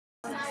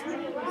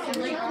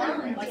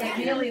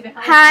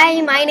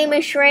Hi, my name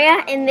is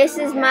Shreya, and this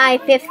is my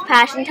 5th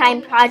Passion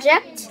Time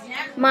project.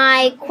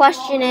 My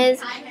question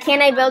is,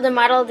 can I build a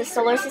model of the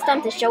solar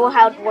system to show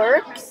how it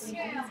works?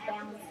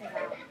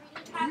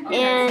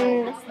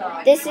 And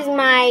this is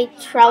my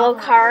Trello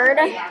card.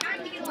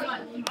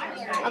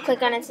 I'll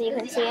click on it so you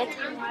can see it.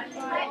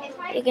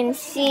 You can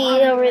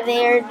see over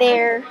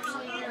there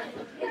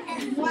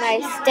my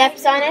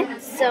steps on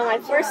it. So my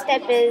first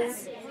step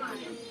is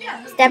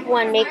Step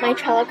 1, make my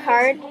Trello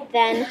card,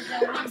 then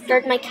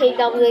start my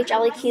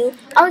KWHLEQ.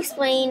 I'll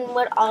explain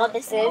what all of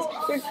this is.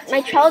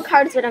 My Trello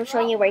card is what I'm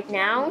showing you right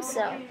now,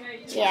 so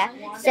yeah.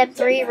 Step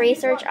 3,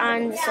 research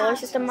on the solar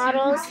system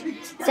models.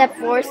 Step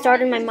 4,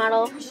 start in my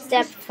model.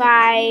 Step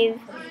 5,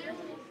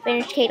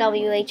 finish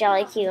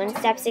KWHLEQ. And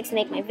Step 6,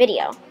 make my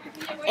video.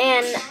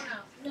 And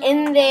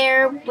in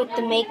there with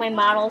the make my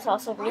model is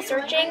also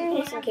researching,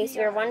 just in case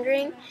you were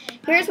wondering.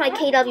 Here's my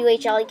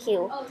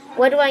KWHLEQ.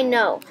 What do I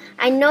know?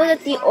 I know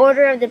that the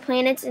order of the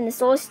planets in the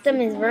solar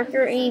system is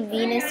Mercury,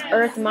 Venus,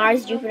 Earth,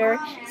 Mars, Jupiter,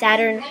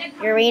 Saturn,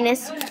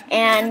 Uranus,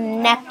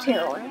 and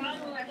Neptune.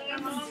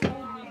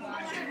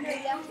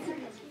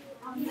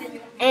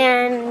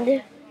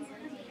 And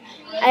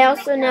I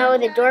also know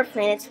the dwarf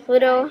planets,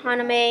 Pluto,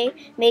 Hanume,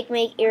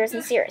 Makemake, Eris,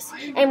 and Sirius.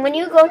 And when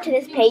you go to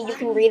this page, you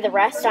can read the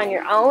rest on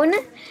your own.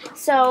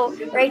 So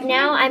right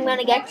now, I'm going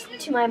to get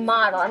to my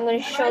model. I'm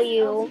going to show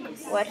you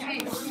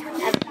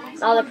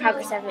all the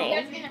progress I've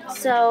made.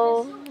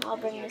 So I'll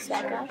bring this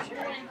back up.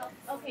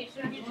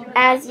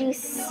 As you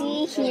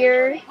see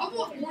here,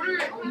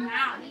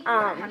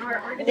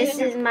 this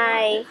is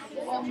my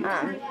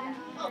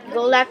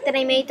gold app that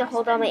I made to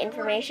hold all my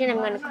information. I'm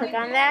going to click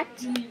on that.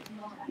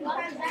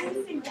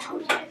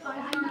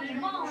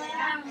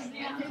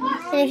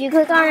 And if you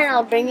click on it,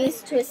 it'll bring you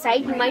to a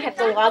site. You might have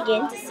to log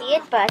in to see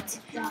it, but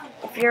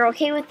if you're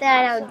okay with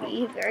that, I would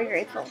be very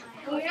grateful.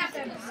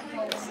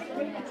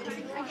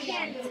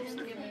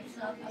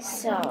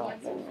 So, I'll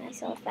bring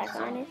myself back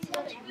on it.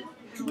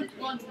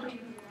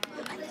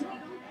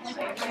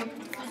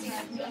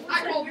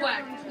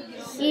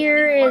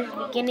 Here is the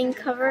beginning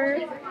cover.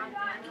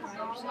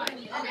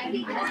 And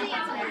this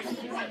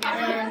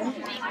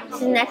is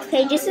the next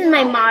page. This is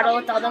my model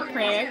with all the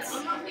planets.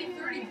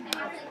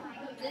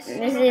 And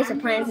this is the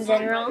planets in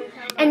general.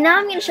 And now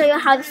I'm going to show you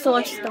how the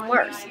solar system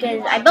works,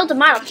 because I built a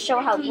model to show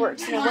how it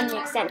works, and it wouldn't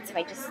make sense if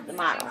I just did the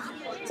model.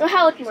 So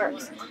how it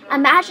works.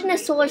 Imagine the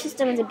solar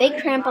system is a big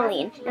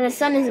trampoline, and the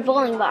sun is a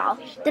bowling ball.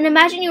 Then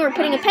imagine you were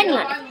putting a penny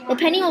on it. The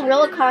penny will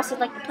roll across it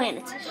like the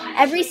planets.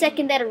 Every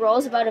second that it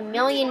rolls is about a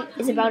million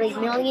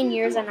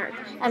years on Earth.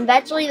 And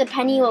eventually the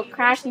penny will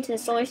crash into the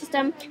solar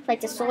system, like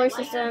the solar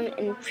system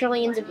in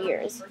trillions of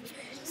years.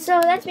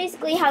 So that's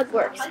basically how it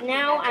works.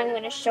 Now I'm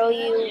going to show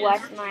you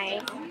what my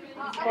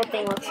whole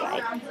thing looks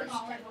like.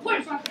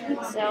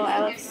 So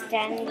I'll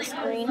extend the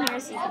screen here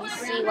so you can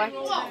see what it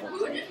looks like.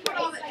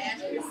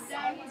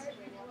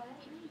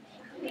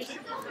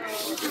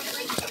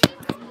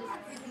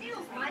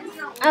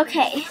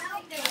 Okay,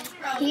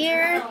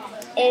 here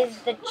is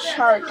the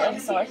chart of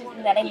the solar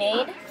system that I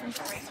made.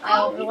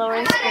 I'll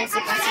lower the screen so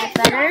you can see it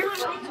better.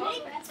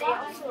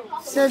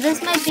 So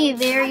this might be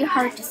very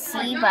hard to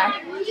see, but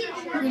you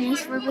can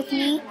just work with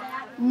me.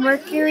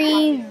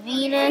 Mercury,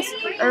 Venus,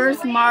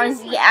 Earth,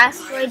 Mars, the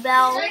asteroid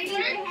belt,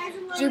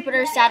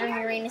 Jupiter, Saturn,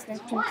 Uranus, and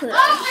Pluto.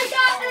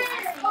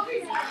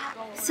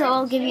 So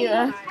I'll give you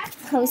a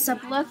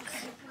close-up look.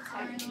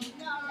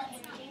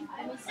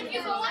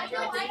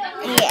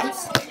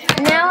 Yes.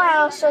 Now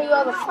I'll show you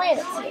all the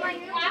planets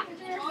here.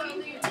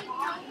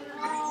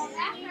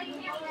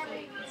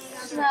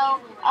 So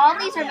all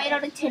these are made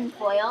out of tin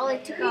foil.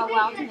 It took a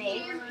while to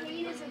make.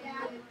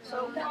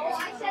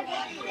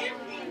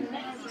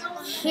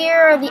 Here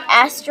are the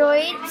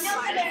asteroids,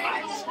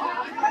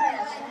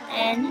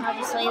 and I'll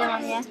just lay them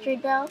on the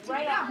asteroid belt.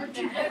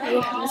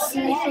 You can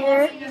see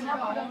here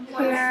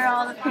are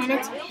all the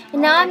planets.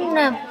 And now I'm going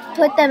to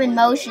put them in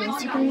motion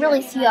so you can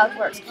really see how it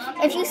works.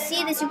 If you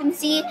see this, you can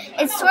see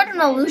it's sort of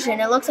an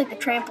illusion. It looks like the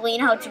trampoline,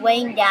 how it's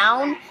weighing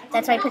down.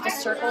 That's why I put the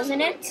circles in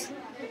it.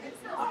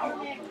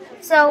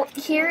 So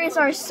here is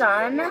our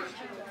sun.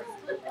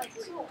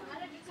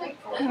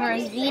 Here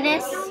is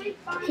Venus.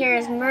 Here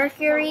is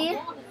Mercury.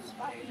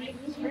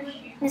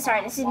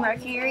 Sorry, this is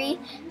Mercury.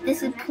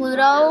 This is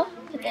Pluto.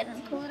 Put that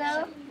in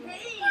Pluto.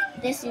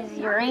 This is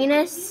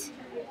Uranus.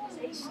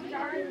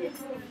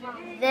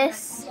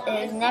 This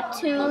is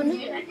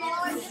Neptune.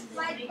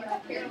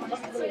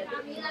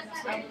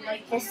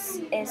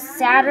 This is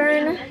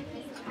Saturn.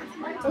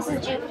 This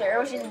is Jupiter,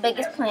 which is the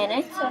biggest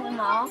planet of them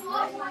all.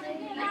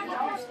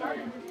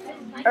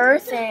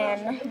 Earth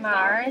and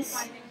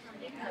Mars.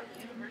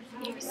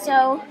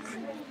 So,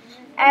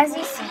 as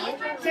you see,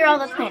 here are all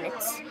the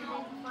planets.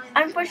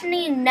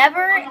 Unfortunately,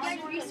 never,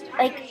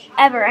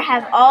 ever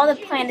have all the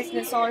planets in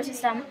the solar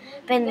system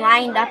been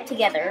lined up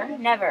together.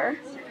 Never.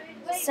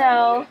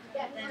 So,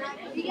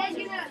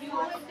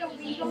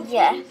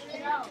 yeah.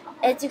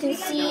 As you can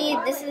see,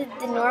 this is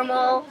the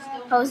normal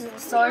pose of the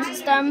solar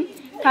system.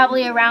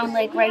 probably around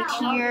like right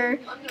here.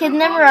 Because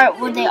never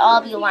would they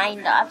all be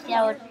lined up.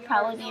 That would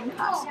probably be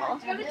impossible.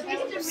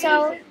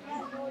 So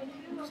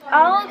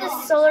all the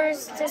solar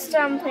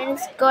system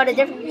planets go at a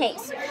different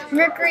pace.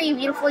 Mercury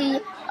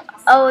beautifully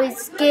always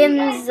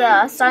skims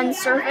the sun's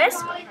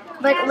surface,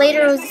 but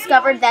later it was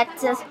discovered that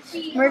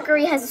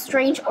Mercury has a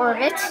strange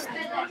orbit.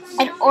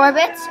 It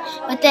orbits,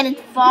 but then it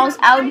falls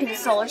out into the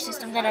solar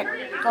system, then it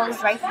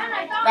goes right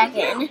back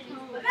in.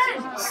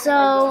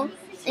 So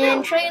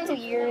in trillions of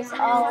years,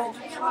 all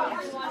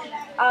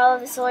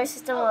of the solar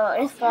system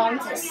will fall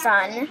into the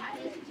sun.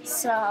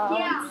 So,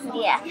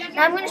 yeah.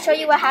 Now I'm going to show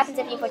you what happens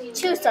if you put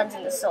two suns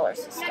in the solar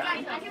system.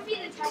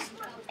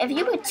 If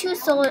you put two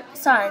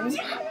suns,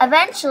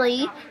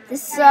 eventually the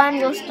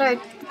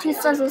two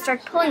suns will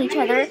start pulling each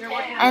other,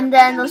 and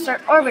then they'll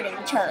start orbiting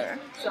each other.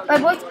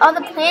 But all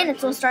the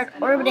planets will start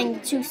orbiting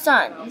the two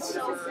suns.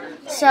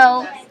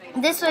 So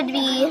this would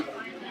be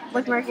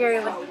what Mercury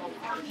would.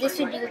 This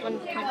would be what one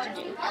of the planets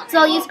would do. So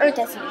I'll use Earth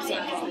as an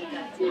example.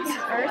 This is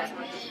Earth.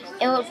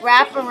 It would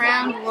wrap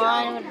around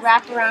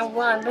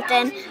one, but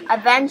then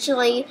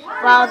eventually,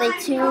 while they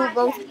two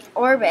both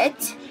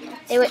orbit,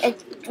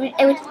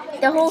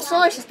 the whole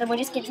solar system would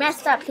just get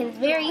messed up because it's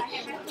very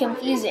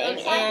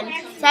confusing. And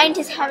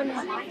scientists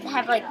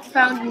have like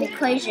found an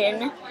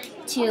equation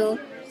to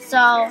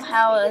solve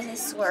how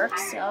this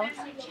works. So,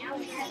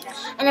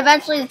 and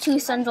eventually the two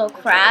suns will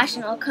crash,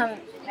 and it'll come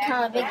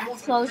a big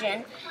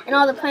explosion, and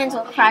all the planets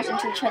will crash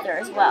into each other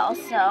as well.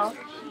 So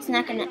it's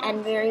not going to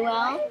end very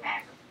well.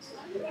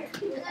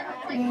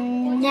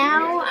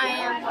 Now I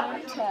am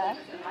going to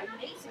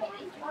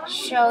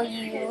show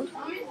you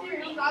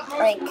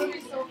like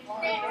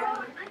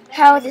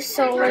how the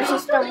solar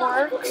system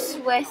works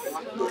with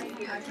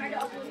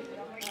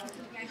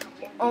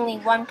only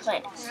one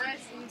planet.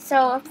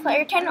 So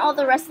pretend all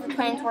the rest of the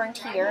planets weren't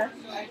here,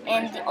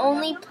 and the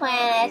only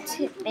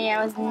planet there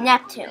was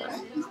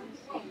Neptune.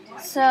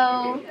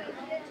 So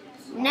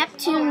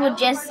Neptune would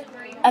just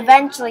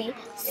eventually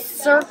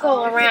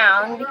circle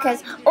around,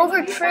 because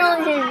over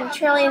trillions and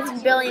trillions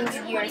and billions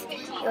of years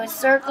it would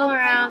circle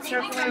around,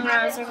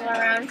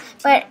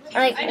 but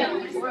like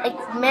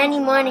many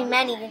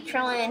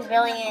trillions,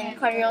 billions,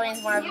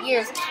 quadrillions more of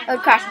years, it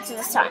would crash into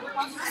the sun.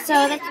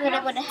 So that's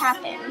what would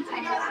happen.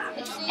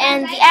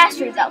 And the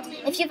asteroid belt.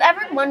 If you've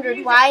ever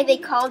wondered why they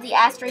call the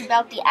asteroid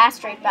belt,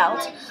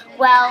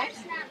 well,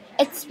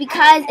 it's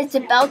because it's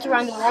a belt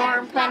around the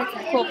warm planets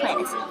and the cool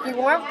planets. The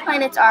warm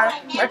planets are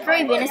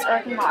Mercury, Venus,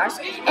 Earth, and Mars.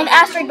 And the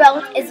asteroid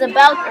belt is a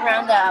belt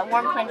around the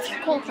warm planets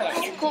and cool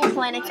planets. The cool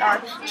planets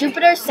are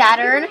Jupiter,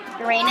 Saturn,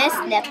 Uranus,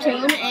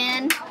 Neptune,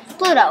 and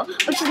Pluto,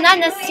 which is not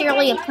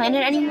necessarily a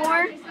planet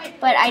anymore,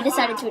 but I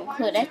decided to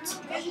include it.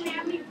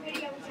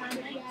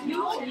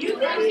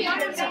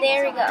 So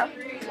there we go.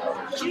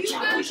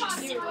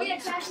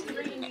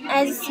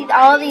 As you see,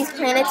 all of these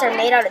planets are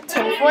made out of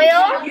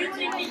tinfoil.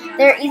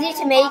 They're easy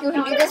to make. You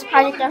can do this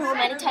project at home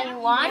anytime you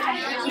want.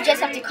 You just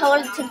have to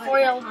color the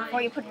tinfoil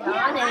before you put it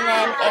on, and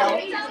then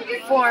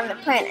it'll form the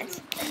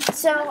planets.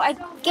 So I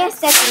guess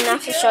that's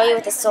enough to show you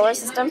with the solar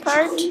system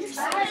part.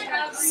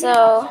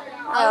 So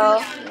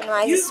I'll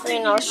minimize the screen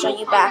and I'll show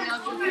you back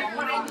to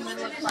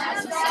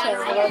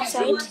the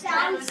website.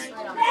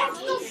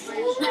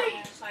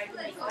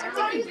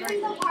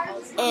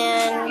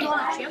 And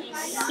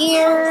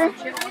here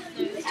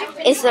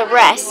is the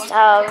rest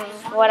of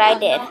what I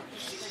did.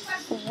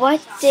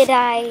 What did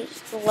I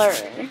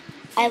learn?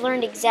 I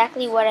learned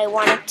exactly what I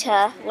wanted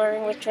to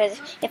learn, which was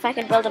if I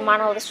could build a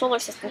model of the solar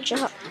system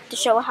to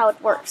show how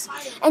it works.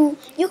 And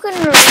you can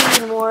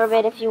read more of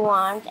it if you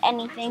want,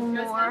 anything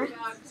more.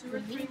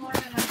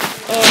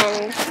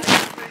 And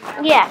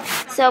yeah,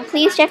 so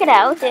please check it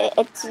out.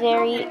 It's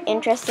very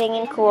interesting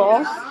and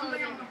cool.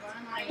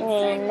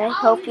 And I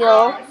hope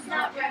you'll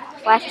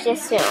watch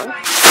this soon.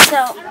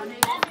 So,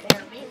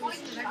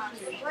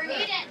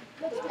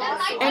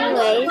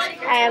 anyways,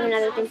 I have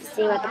another thing to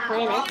say about the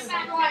planets.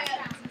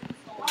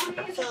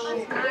 So,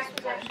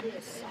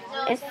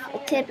 it's a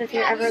tip if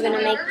you're ever going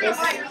to make this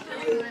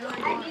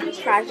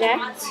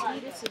project.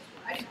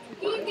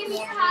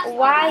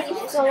 Why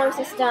the solar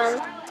system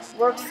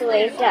works the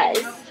way it does.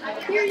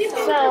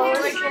 So,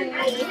 this can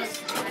be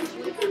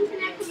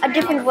a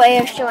different way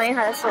of showing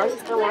how the solar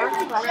system works,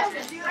 but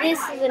this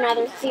is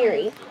another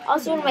theory.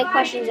 Also, one of my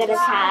questions that I've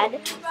had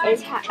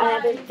is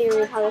another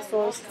theory of how the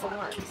solar system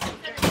works.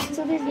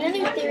 So there's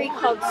another theory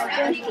called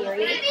string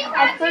theory.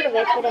 I've heard of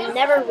it, but I've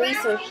never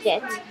researched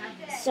it.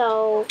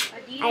 So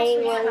I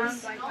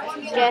was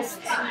just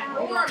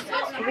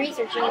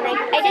researching, and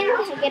I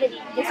didn't get a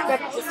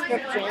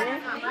description,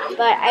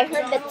 but I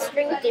heard that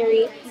string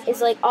theory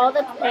is like all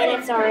the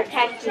planets are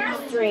attached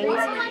to strings,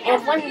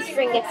 and if one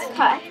string gets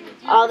cut,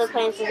 all the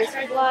planets will just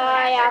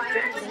fly off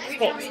into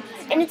space.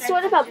 And it's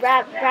sort of how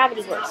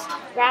gravity works.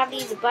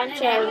 Gravity is a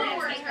bunch of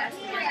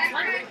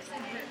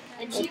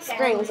like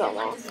strings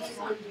almost.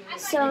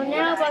 So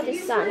now about the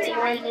sun, some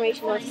more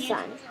information about the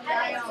sun.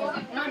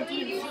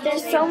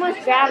 There's so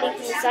much gravity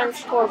from the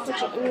sun's core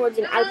pushing inwards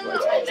and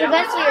outwards. So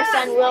eventually your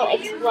sun will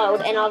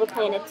explode and all the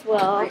planets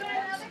will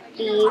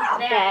be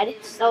dead.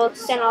 It'll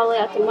extend all the way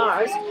out to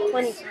Mars.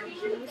 When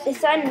the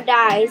sun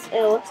dies,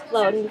 it'll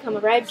explode and become a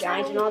red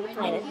giant, and all the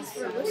planets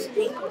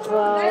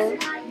will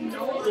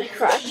be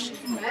crushed.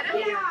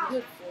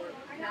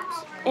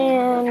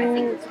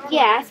 And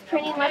yeah, that's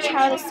pretty much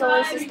how the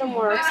solar system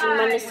works and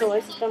when the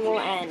solar system will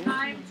end.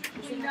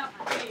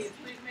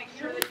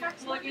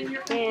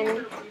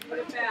 And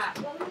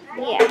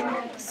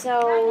yeah,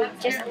 so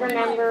just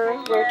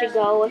remember where to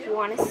go if you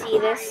want to see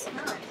this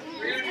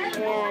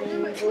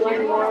and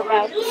learn more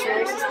about the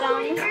solar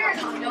system.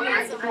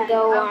 You can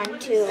go on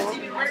to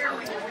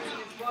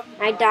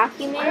my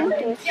document,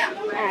 which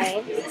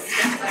I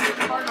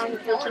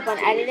keep on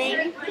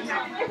editing,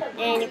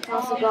 and you can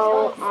also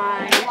go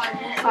on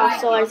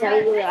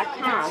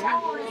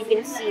callsolars.google.com. You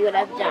can see what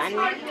I've done.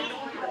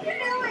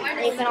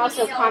 And you can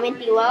also comment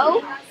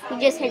below. You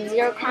just hit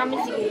 0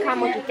 comments. You can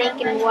comment what you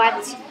think and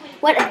what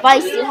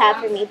advice you have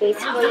for me,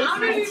 basically.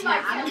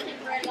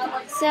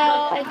 So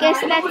I guess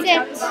that's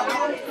it.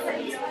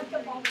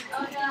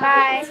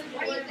 Bye.